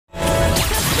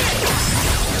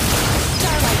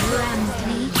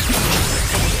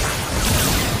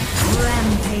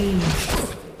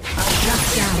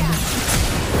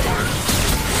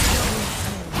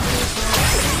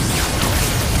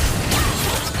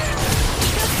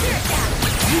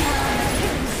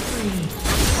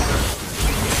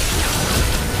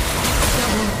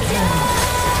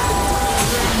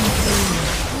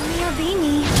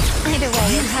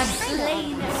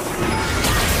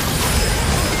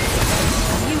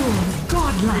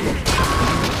black.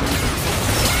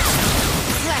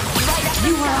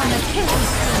 You are on a killing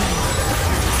spree.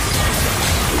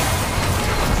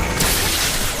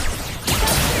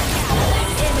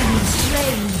 Enemy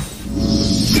slain.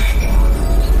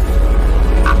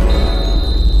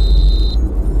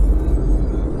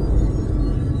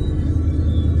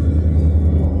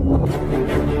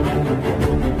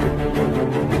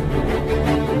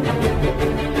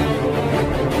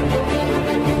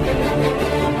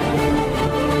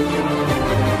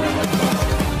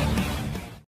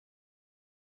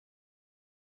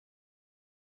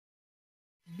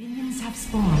 Minions have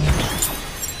spawned.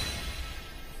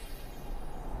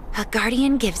 A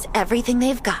guardian gives everything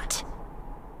they've got.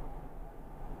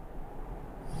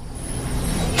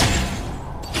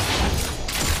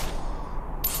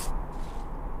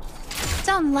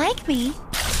 Don't like me?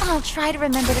 I'll try to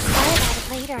remember to cry about it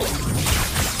later.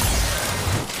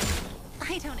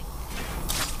 I don't...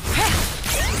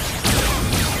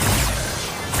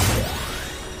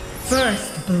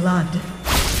 First blood.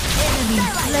 Enemy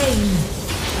slain.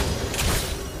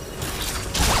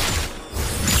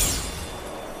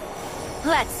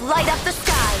 Let's light up the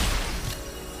sky!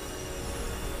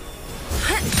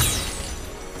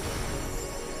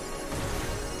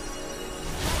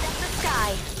 Light up the sky!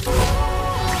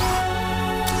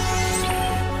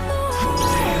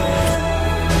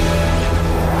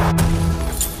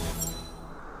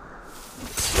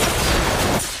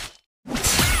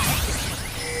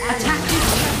 Attack this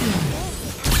champion!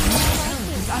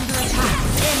 Is under attack.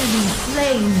 Enemy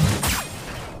slain.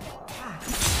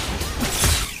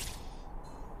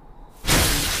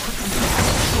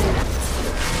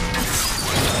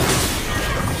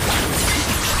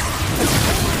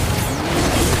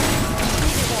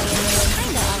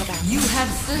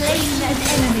 Slain an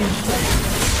enemy.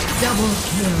 Double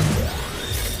kill.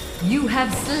 You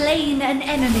have slain an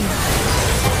enemy.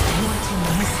 Your team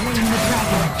has slain the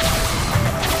dragon.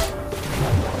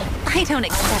 I don't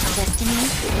accept destiny.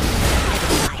 I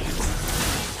defy it.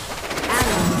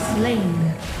 Adam slain.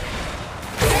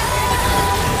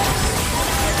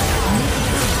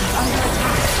 Under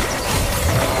attack.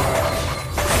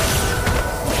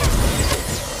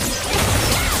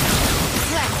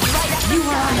 You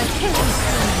are on a killing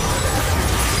spree.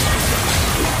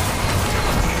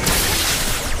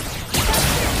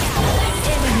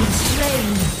 Enemy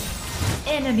slain.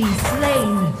 Enemy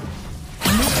slain.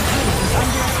 Mid-turret is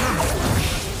under attack.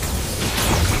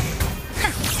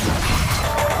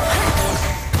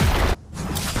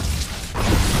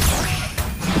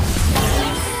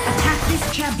 Attack this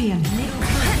champion. Middle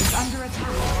turret is under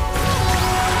attack.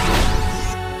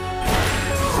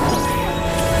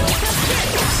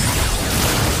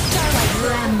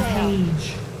 Rampage.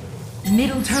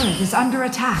 Middle turret is under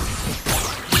attack.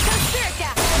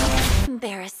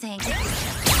 Embarrassing.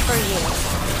 For you.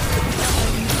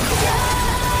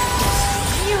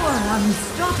 You are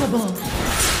unstoppable.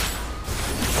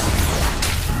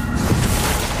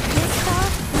 This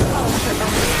stuff? Oh,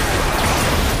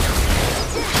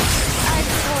 I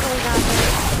totally got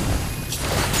this.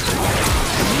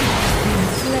 Been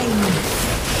slain.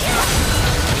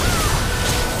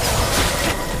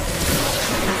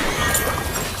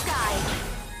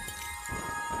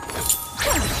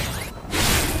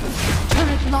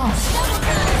 Lost.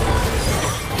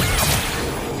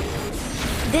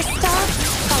 This stuff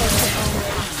follows its own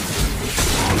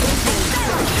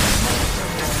path.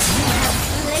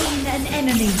 Slain an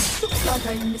enemy. Looks like I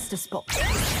missed a spot.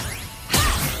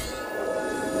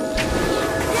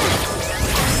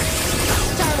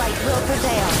 Starlight will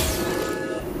prevail.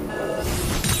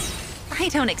 I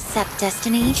don't accept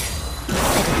destiny. I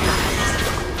defy it.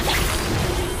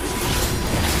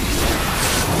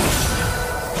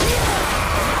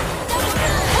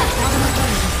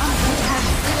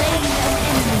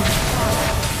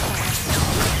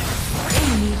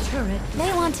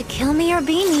 They want to kill me or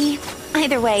be me.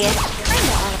 Either way, it's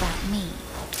kinda all about me.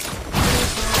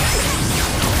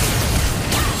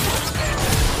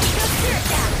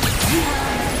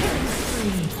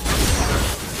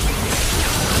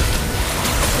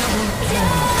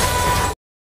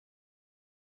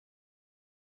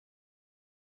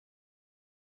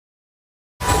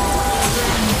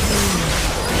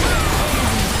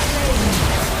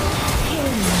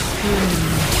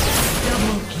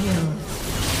 Double kill.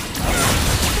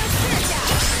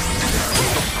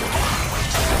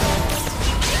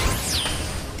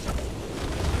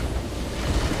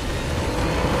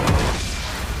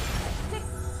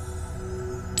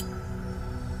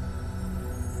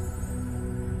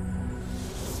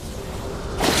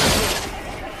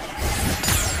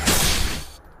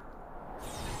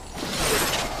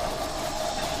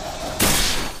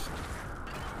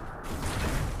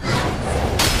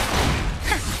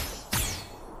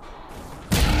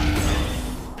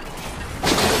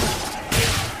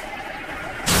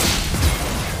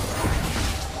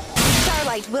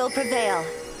 Starlight will prevail.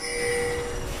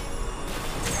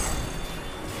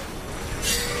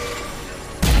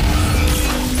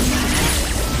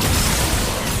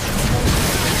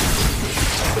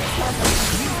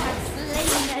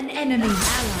 Slain an enemy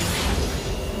ally.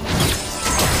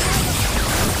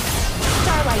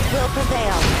 Starlight will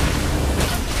prevail.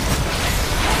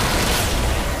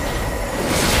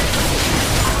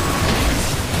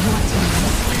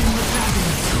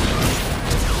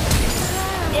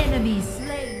 Enemy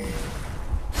slain.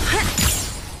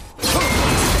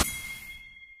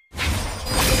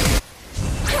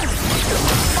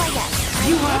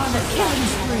 You are on a killing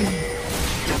spree.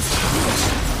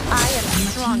 I am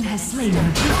strong. Team has slain a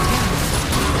big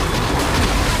guy.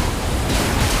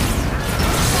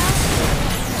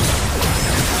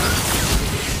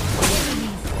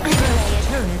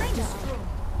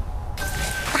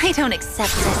 I don't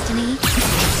accept destiny.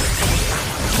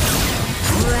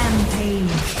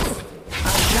 Rampage.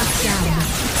 Shut down.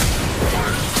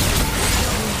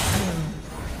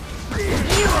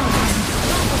 You are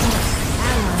unstoppable.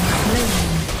 Ally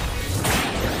slain.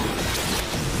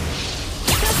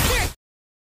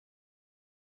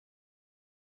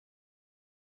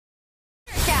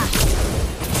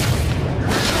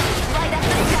 Light up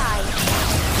the sky.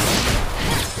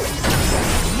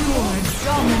 You are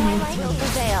Starlight will dominating.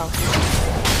 prevail.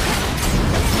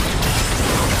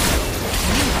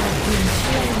 You have been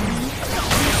slain.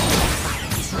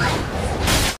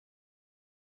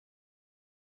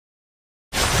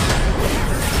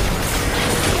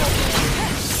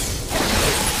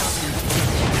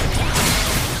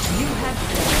 You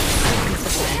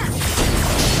have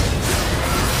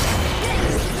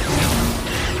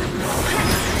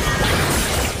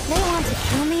They want to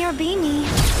kill me or be me.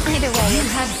 Either way, You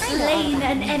have slain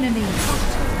an enemy.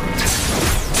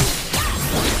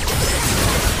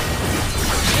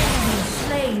 Enemy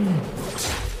slain.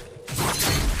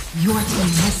 Your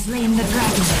team has slain the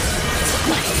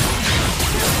dragon.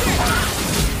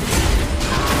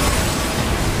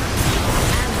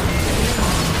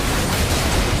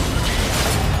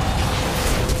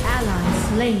 Ally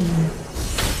slain.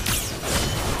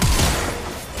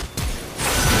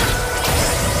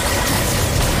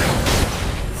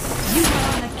 You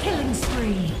are on a killing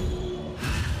spree.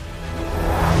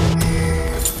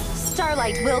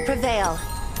 Starlight will prevail.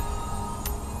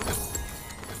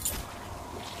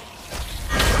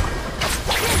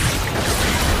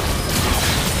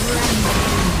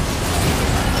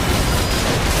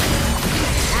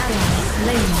 Ally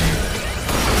slain.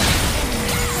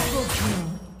 Double kill.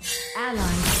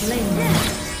 Ally slain.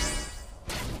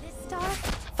 This star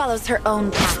follows her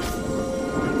own path.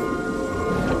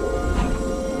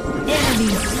 Enemy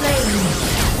slain.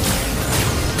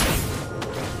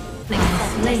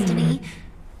 Slain. Destiny,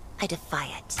 I defy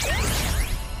it.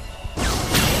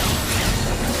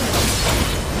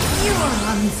 You are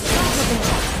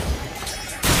unstoppable.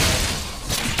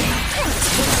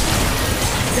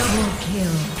 Double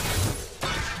kill.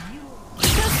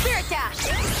 Go Spirit Dash!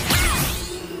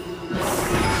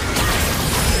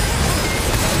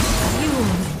 You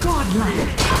are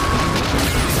godlike.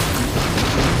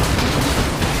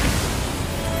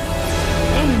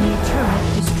 Enemy turret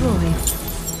destroyed.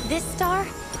 This star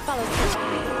follows her.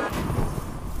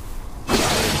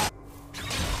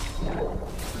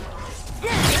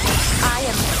 I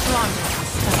am stronger than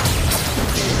star.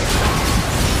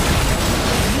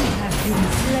 You have been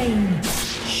slain.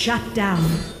 Shut down.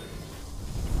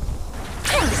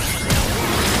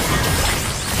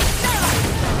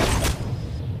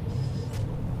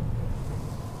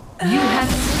 You have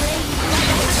slain.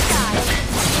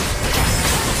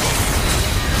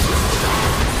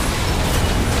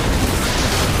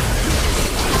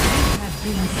 You have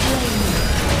been slain.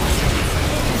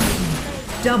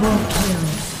 Double kill.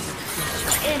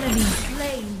 Enemy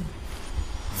slain.